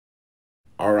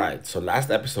Alright, so last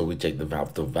episode we checked the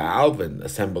valve to valve and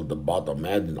assembled the bottom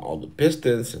end and all the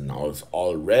pistons, and now it's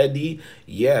all ready.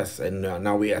 Yes, and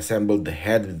now we assembled the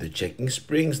head with the checking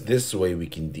springs. This way we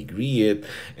can degree it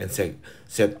and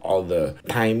set all the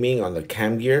timing on the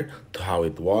cam gear to how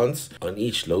it wants on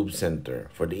each lobe center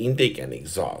for the intake and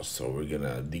exhaust. So we're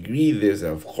gonna degree this,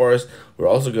 and of course we're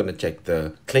also gonna check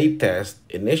the clay test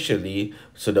initially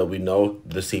so that we know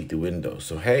the safety window.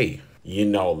 So hey, you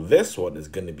know this one is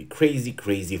gonna be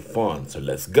crazy fun, so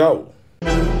let's go.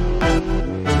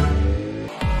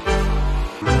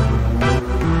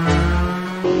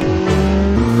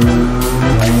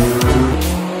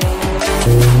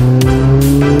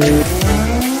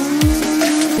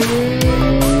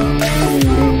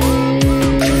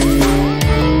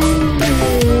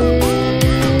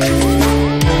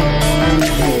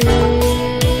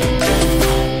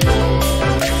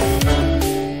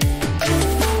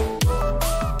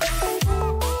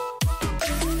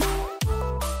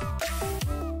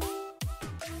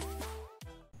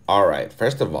 Alright,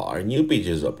 first of all, our new page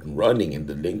is up and running and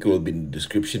the link will be in the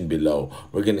description below.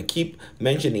 We're gonna keep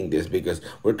mentioning this because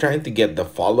we're trying to get the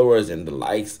followers and the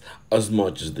likes as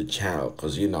much as the channel,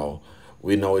 because we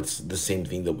know it's the same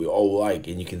thing that we all like.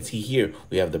 And you can see here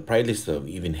we have the price list of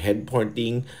even head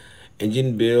porting,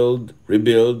 engine build,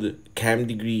 rebuild, cam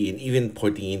degree, and even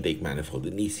porting intake manifold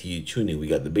and ECU tuning. We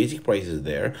got the basic prices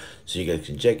there, so you guys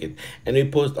can check it. And we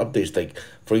post updates, like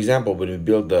for example, when we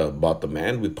build the bottom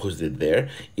end, we post it there.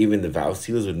 Even the valve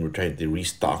seals, when we're trying to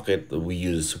restock it, we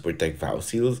use Fueltech valve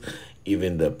seals.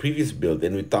 Even the previous build,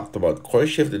 and we talked about core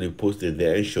shift, and we posted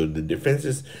there and showed the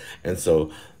differences. And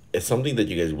so it's something that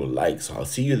you guys will like, so I'll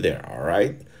see you there. All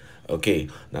right, okay,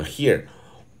 now here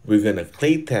we're gonna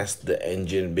clay test the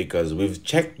engine because we've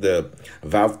checked the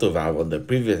valve to valve on the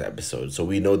previous episode, so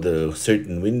we know the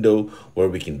certain window where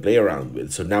we can play around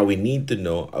with. So now we need to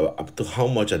know up to how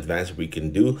much advance we can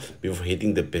do before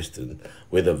hitting the piston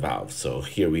with the valve. So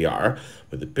here we are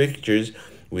with the pictures.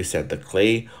 We set the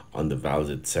clay on the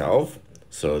valve itself.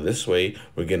 So this way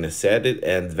we're gonna set it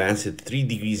and advance it 3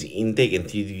 degrees intake and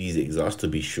 3 degrees exhaust to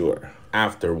be sure.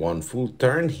 After one full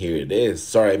turn, here it is.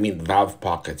 Sorry, I mean valve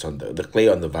pockets on the clay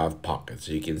on the valve pockets.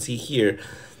 So you can see here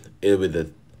with the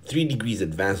 3 degrees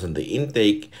advance on the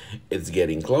intake, it's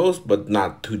getting close but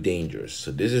not too dangerous.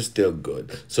 So this is still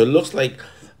good. So it looks like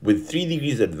with 3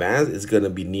 degrees advance, it's gonna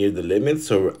be near the limit.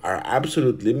 So our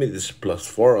absolute limit is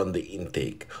 +4 on the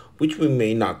intake, which we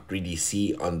may not really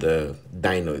see on the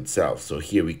dyno itself. So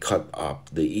here we cut up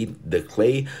the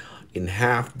clay in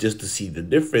half just to see the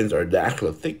difference or the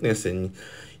actual thickness, and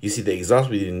you see the exhaust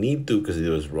we didn't need to because it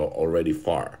was already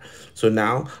far. So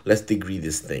now let's degree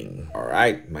this thing. All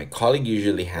right, my colleague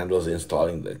usually handles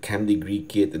installing the cam degree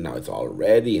kit, and now it's all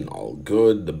ready and all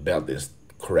good. The belt is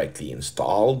correctly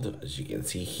installed, as you can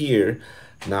see here.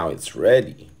 Now it's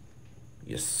ready.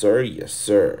 Yes sir, yes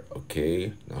sir.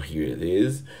 Okay, now here it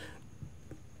is.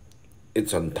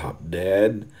 It's on top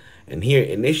dead, and here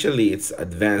initially it's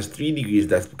advanced 3 degrees.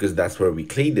 That's because that's where we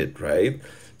clayed it, right?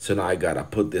 So now I gotta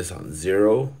put this on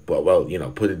 0, but well,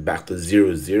 put it back to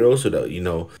 0 0 so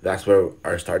that that's where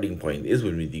our starting point is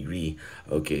when we degree.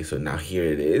 Okay, so now here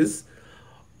it is,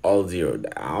 all zeroed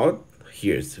out.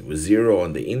 Here's with 0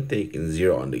 on the intake and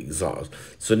 0 on the exhaust.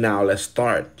 So now let's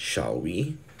start, shall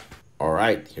we? All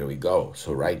right, here we go.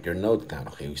 So write your note down.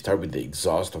 Okay, we start with the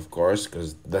exhaust, of course,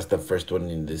 because that's the first one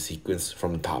in the sequence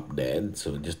from top dead.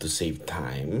 So just to save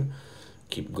time,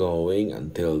 keep going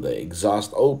until the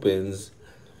exhaust opens,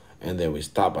 and then we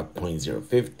stop at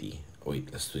 0.050. Wait,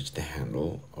 let's switch the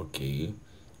handle. Okay,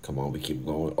 come on, we keep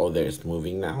going. Oh, there, it's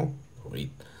moving now.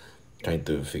 Wait, trying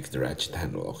to fix the ratchet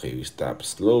handle. Okay, we stop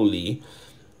slowly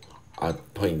at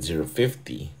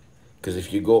 0.050. Because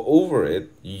if you go over it,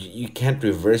 you can't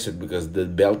reverse it because the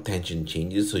belt tension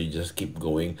changes, so you just keep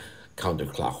going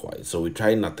counterclockwise. So we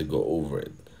try not to go over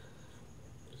it.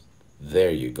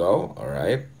 There you go. All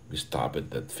right, we stop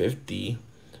it at 50.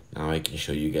 Now I can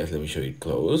show you guys. Let me show you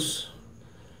close.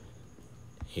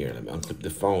 Here, let me unclip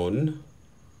the phone.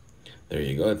 There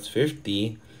you go. It's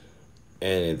 50,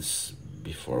 and it's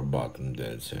before bottom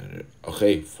dead center.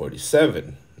 Okay,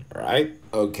 47. All right,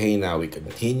 okay, now we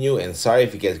continue, and sorry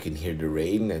if you guys can hear the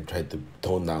rain. I tried to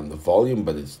tone down the volume,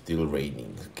 but it's still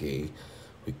raining. Okay,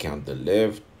 we count the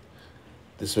lift.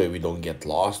 This way we don't get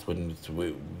lost when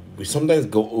we sometimes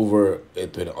go over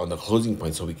it on the closing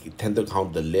point, so we tend to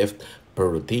count the lift per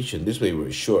rotation. This way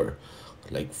we're sure,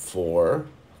 like 4,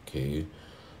 okay,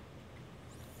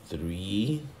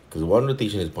 3, because one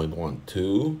rotation is 0.1,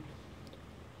 2,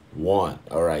 1.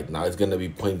 All right, now it's gonna be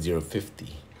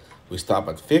 0.050. We stop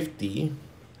at 50.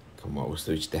 Come on, we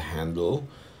switch the handle.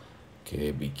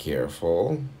 Okay, be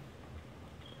careful.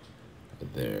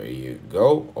 There you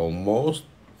go. Almost.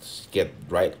 Get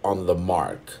right on the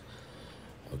mark.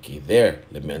 Okay, there.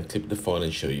 Let me unclip the phone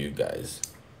and show you guys.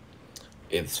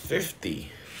 It's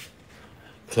 50.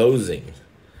 Closing.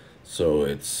 So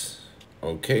it's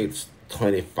okay, it's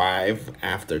 25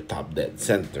 after top dead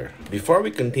center. Before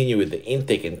we continue with the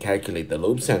intake and calculate the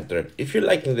lobe center, if you're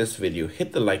liking this video,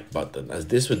 hit the like button, as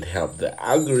this would help the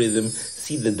algorithm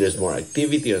see that there's more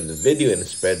activity on the video and it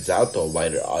spreads out to a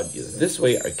wider audience. This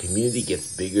way our community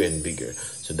gets bigger and bigger.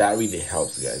 So that really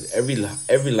helps, guys.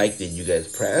 Every like that you guys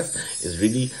press is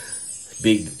really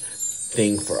big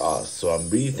thing for us, so I'm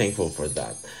really thankful for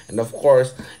that. And of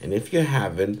course, and if you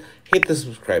haven't, hit the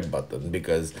subscribe button,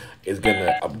 because it's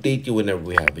gonna update you whenever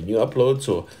we have a new upload.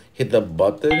 So hit the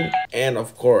button, and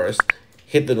of course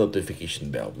hit the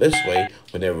notification bell. This way,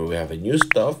 whenever we have a new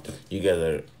stuff, you guys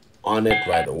are on it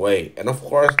right away. And of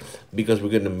course, because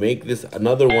we're gonna make this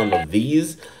another one of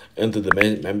these into the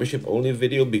membership only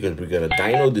video, because we're gonna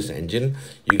dyno this engine,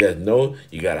 you guys know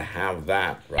you gotta have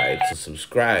that, right? So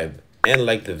subscribe and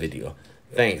like the video.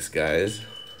 Thanks, guys.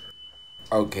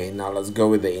 Okay, now let's go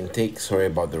with the intake. Sorry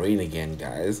about the rain again,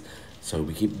 guys. So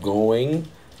we keep going,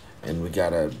 and we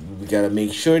gotta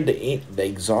make sure the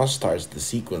exhaust starts the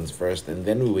sequence first, and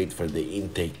then we wait for the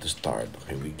intake to start.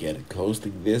 Okay, we get it close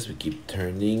like this. We keep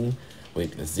turning.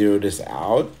 Wait, let's zero this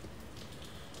out.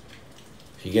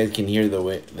 If you guys can hear the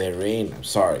rain, I'm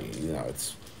sorry. You know,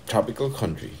 it's tropical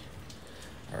country.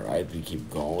 All right, we keep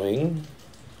going.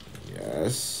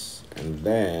 Yes. And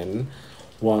then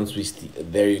once we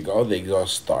there you go, the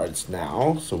exhaust starts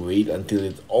now. So wait until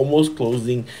it's almost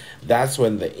closing. That's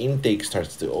when the intake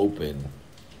starts to open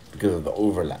because of the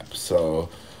overlap. So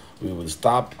we will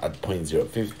stop at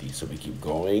 0.050. So we keep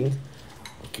going.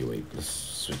 Okay, wait, let's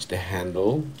switch the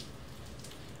handle.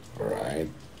 All right,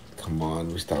 come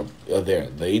on, we stop. Oh, there,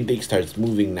 the intake starts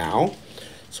moving now.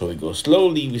 So we go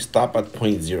slowly. We stop at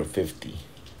 0.050.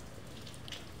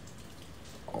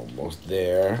 Almost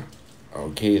there.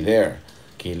 Okay, there.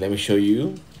 Okay, let me show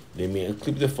you. Let me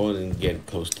unclip the phone and get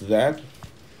close to that.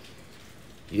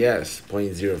 Yes,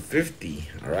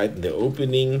 0.050. All right, the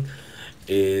opening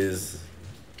is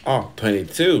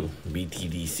 22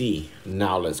 BTDC.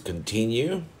 Now let's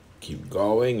continue. Keep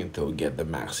going until we get the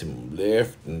maximum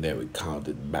lift, and then we count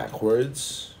it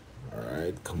backwards. All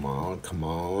right, come on, come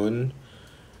on.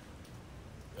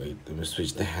 Wait, let me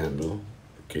switch the handle.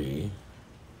 Okay.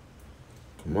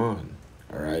 Come on.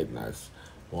 All right, nice.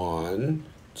 1,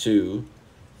 2,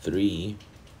 3.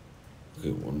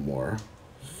 Okay, one more.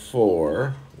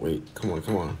 4. Wait, come on,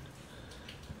 come on.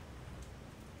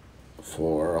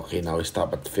 4. Okay, now we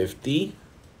stop at 50.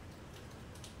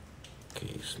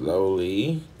 Okay,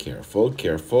 slowly. Careful,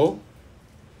 careful.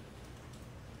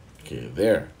 Okay,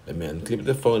 there. Let me unclip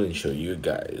the phone and show you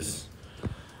guys.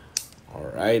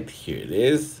 All right, here it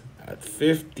is at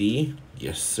 50.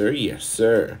 Yes, sir. Yes,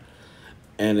 sir.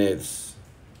 And it's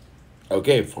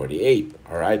okay, 48.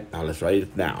 All right, now let's write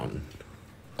it down.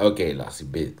 Okay, let's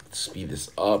speed this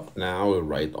up now. We'll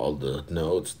write all the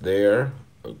notes there.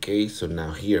 Okay, so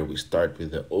now here we start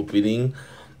with the opening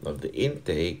of the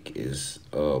intake is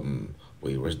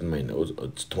wait, where's my notes? Oh,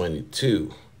 it's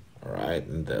 22. All right,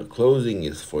 and the closing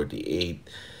is 48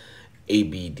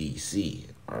 ABDC.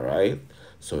 All right,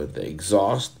 so the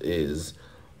exhaust is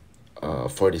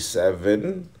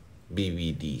 47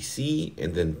 BBDC,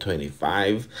 and then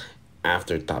 25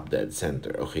 after top dead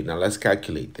center. Okay, now let's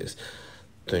calculate this.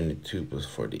 22 plus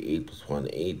 48 plus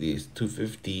 180 is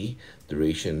 250.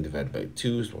 Duration divided by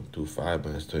 2 is 125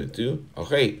 minus 22.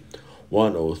 Okay,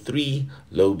 103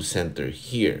 lobe center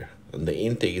here. And the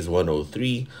intake is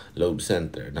 103 lobe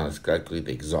center. Now let's calculate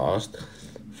the exhaust.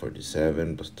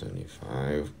 47 plus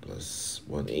 25 plus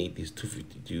 180 is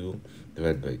 252.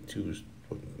 Divided by 2 is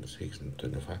 6 and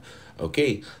 25.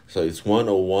 Okay, so it's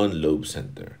 101 lobe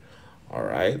center. All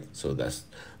right, so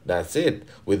that's it.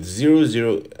 With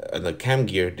 0 and the cam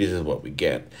gear, this is what we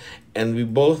get. And we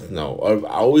both know, or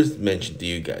I always mention to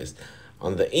you guys,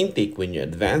 on the intake, when you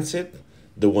advance it,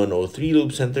 the 103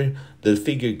 lobe center, the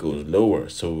figure goes lower.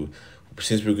 So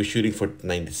since we're shooting for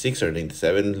 96 or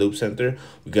 97 lobe center,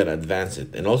 we gotta advance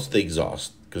it. And also the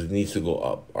exhaust, because it needs to go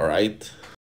up. All right.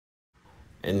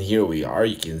 And here we are,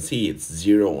 you can see it's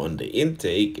 0 on the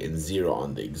intake and 0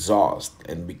 on the exhaust.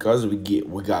 And because we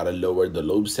gotta lower the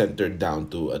lobe center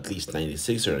down to at least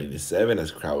 96 or 97,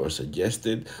 as Crowder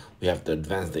suggested, we have to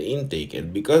advance the intake.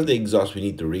 And because the exhaust, we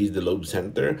need to raise the lobe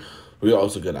center, we're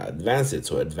also gonna advance it.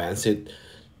 So advance it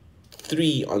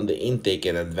 3 on the intake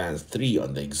and advance 3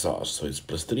 on the exhaust. So it's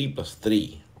 +3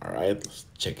 +3. All right, let's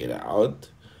check it out.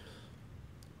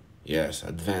 Yes,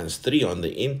 advance 3 on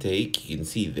the intake, you can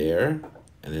see there.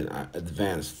 and then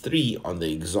advance 3 on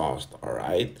the exhaust. All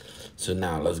right, so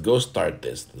now let's go start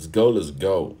this. Let's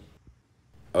go.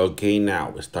 Okay,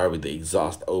 now we start with the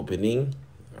exhaust opening.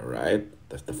 All right,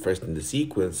 that's the first in the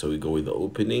sequence, so we go with the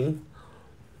opening.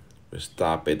 We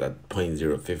stop it at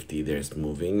 0.050. There's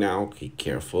moving now. Okay,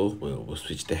 careful. We'll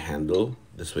switch the handle.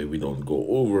 This way we don't go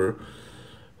over.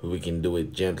 We can do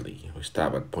it gently. We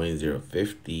stop at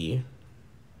 0.050.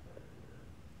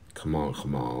 Come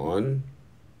on.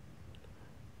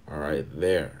 All right,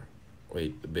 there.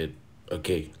 Wait a bit.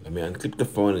 Okay, let me unclip the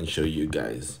phone and show you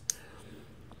guys.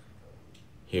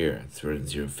 Here, it's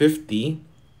 0.050,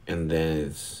 and then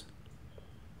it's,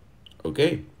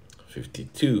 okay,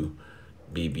 52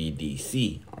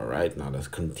 BBDC. All right, now let's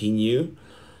continue.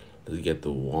 Let's get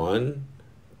the 1,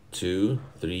 2,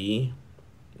 3,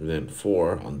 and then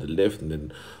 4 on the lift, and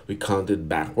then we count it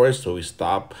backwards, so we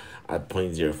stop at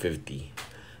 0.050.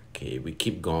 Okay, we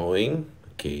keep going.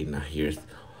 Okay, now here's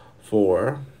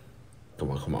 4.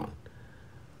 Come on.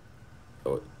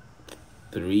 Oh,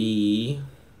 3,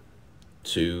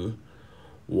 2,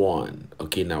 1.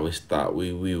 Okay, now we stop.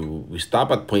 We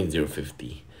stop at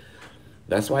 0.050.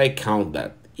 That's why I count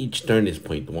that each turn is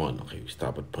 0.1. Okay, we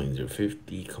stop at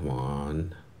 0.050. Come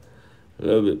on, a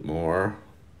little bit more.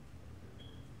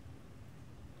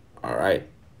 All right,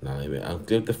 now let me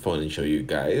unclip the phone and show you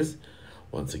guys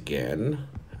once again.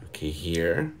 Okay,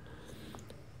 here,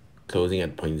 closing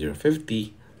at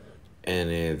 0.050, and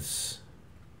it's,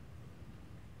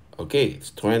 okay,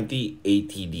 it's 20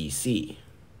 ATDC.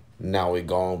 Now we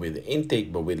go on with the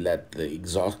intake, but we let the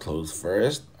exhaust close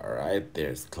first. All right,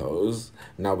 there's close.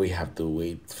 Now we have to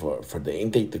wait for the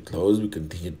intake to close. We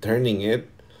continue turning it.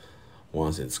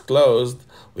 Once it's closed,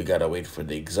 we gotta wait for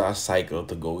the exhaust cycle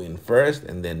to go in first,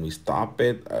 and then we stop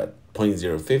it at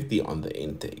 0.050 on the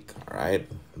intake. All right,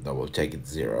 double check it's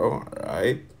 0. All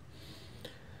right.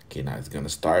 Okay, now it's gonna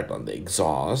start on the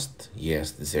exhaust.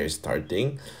 Yes, this air is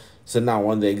starting. So now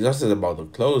when the exhaust is about to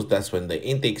close, that's when the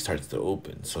intake starts to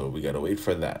open. So we gotta wait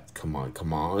for that. Come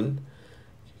on.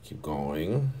 Keep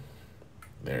going.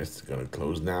 There's gonna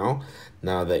close now.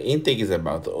 Now the intake is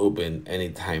about to open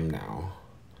anytime now.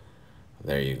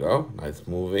 There you go. Now it's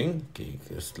moving. Okay,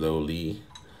 slowly.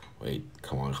 Wait,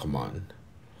 come on.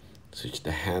 Switch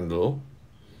the handle.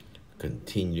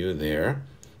 Continue there.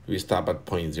 We stop at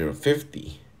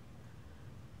 0.050.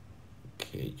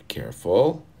 Okay,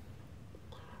 careful.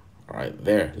 All right,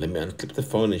 there. Let me unclip the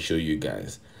phone and show you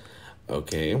guys.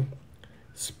 Okay,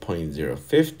 it's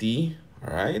 0.050.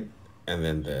 All right, and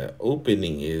then the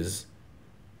opening is,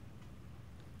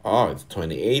 oh, it's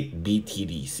 28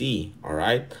 BTDC. All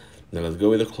right, now let's go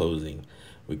with the closing.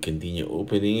 We continue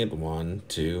opening it, 1,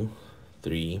 2,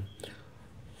 3,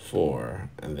 4,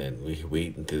 and then we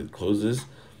wait until it closes.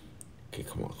 Okay,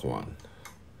 come on.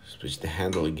 Switch the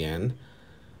handle again.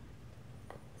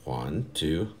 1,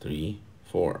 2, 3,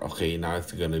 4. Okay, now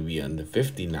it's gonna be on the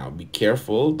 50 now. Be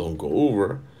careful, don't go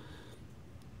over.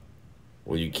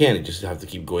 Well, you can, you just have to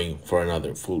keep going for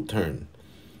another full turn.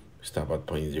 Stop at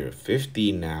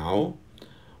 0.050 now.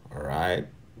 All right,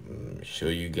 let me show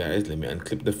you guys. Let me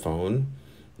unclip the phone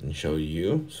and show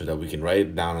you so that we can write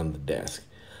it down on the desk.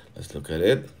 Let's look at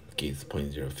it. Okay, it's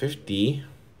 0.050,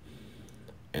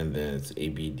 and then it's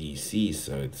ABDC,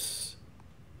 so it's,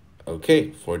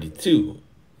 okay, 42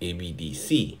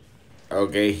 ABDC.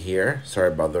 Okay, here, sorry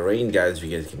about the rain, guys. If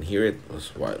you guys can hear it,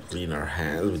 let's clean our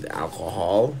hands with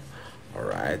alcohol. All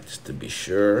right, just to be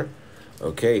sure.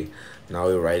 Okay, now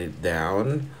we write it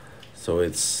down. So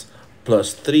it's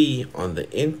 +3 on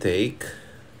the intake.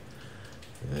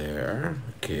 There,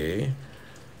 okay.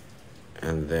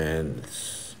 And then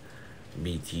it's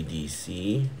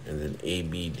BTDC, and then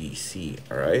ABDC,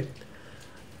 all right?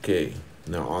 Okay,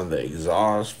 now on the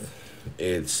exhaust,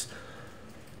 it's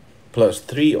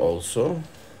 +3 also.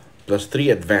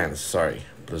 +3 advance, sorry.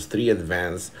 +3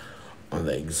 advance on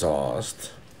the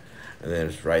exhaust. And then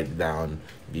it's write down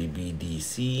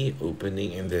BBDC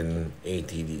opening, and then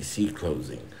ATDC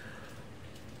closing.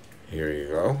 Here you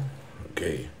go.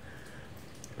 Okay.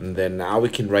 And then now we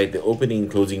can write the opening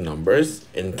and closing numbers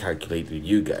and calculate with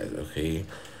you guys, okay?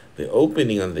 The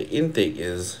opening on the intake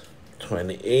is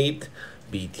 28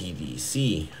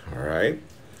 BTDC, all right?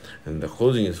 And the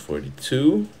closing is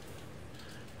 42,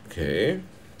 okay?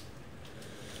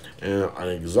 And on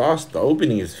exhaust, the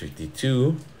opening is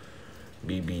 52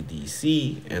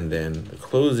 BBDC, and then the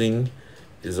closing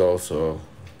is also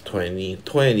 20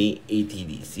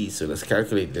 ATDC. So let's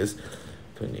calculate this.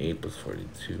 28 plus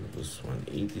 42 plus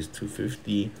 180 is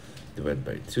 250. Divided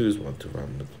by 2 is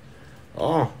 1,200.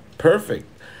 Oh, perfect.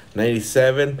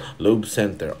 97 lobe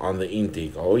center on the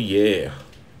intake. Oh yeah,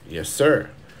 yes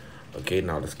sir. Okay,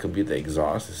 now let's compute the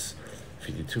exhaust. It's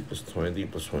 52 plus 20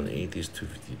 plus 180 is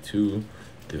 252.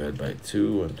 Divided by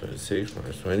 2, 126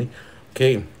 minus 20.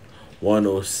 Okay,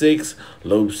 106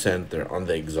 lobe center on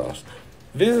the exhaust.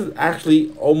 This is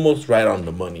actually almost right on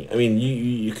the money. I mean,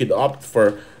 you could opt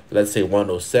for, let's say,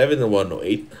 107 and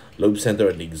 108 lobe center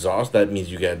on the exhaust. That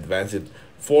means you can advance it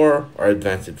 4 or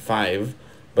advance it 5.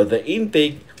 But the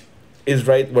intake is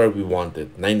right where we want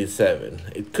it, 97.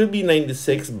 It could be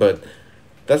 96, but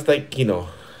that's like,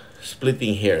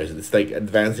 splitting hairs. It's like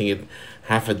advancing it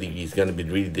half a degree is going to be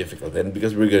really difficult. And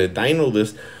because we're going to dyno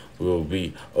this, we'll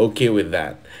be okay with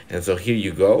that. And so here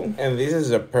you go. And this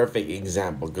is a perfect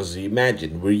example because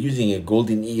imagine we're using a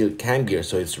Golden Eagle cam gear,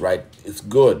 so it's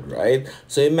good, right?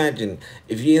 So imagine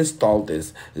if you install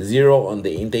this 0 on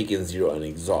the intake and 0 on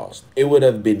exhaust, it would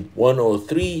have been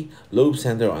 103 lobe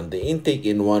center on the intake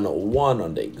and 101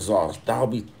 on the exhaust. That'll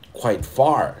be quite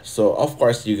far. So of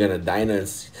course you're gonna dyno and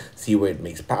see where it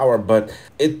makes power, but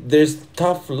there's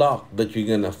tough luck that you're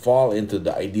gonna fall into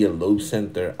the ideal lobe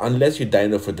center unless you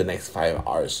dyno for the next 5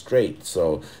 hours straight.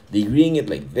 So degreeing it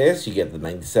like this, you get the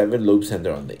 97 lobe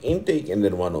center on the intake and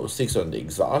then 106 on the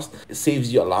exhaust. It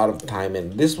saves you a lot of time,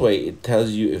 and this way it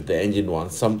tells you if the engine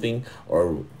wants something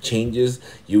or changes,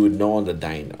 you would know on the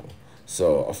dyno.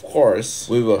 So of course,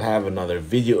 we will have another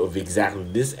video of exactly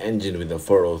this engine with the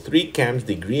 403 cams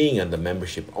degreeing on the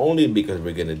membership only, because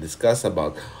we're going to discuss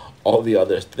about all the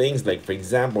other things, like for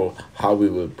example, how we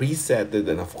will preset it,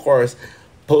 and of course,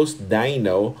 post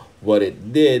dyno, what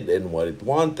it did and what it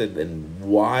wanted and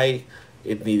why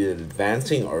it needed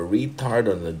advancing or retard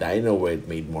on the dyno where it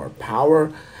made more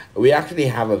power. We actually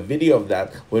have a video of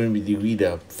that when we degreed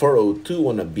the 402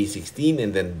 on a B16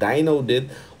 and then dynoed it.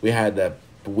 We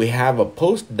have a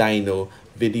post dyno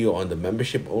video on the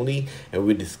membership only, and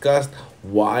we discussed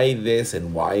why this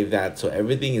and why that. So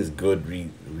everything is good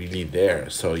really there.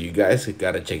 So you guys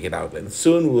gotta check it out, and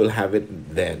soon we'll have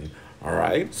it then.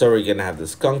 Alright, so we're gonna have the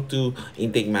Skunk 2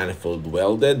 intake manifold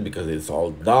welded because it's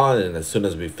all done, and as soon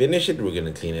as we finish it, we're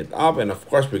gonna clean it up, and of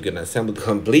course we're gonna assemble the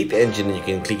complete engine, and you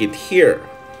can click it here.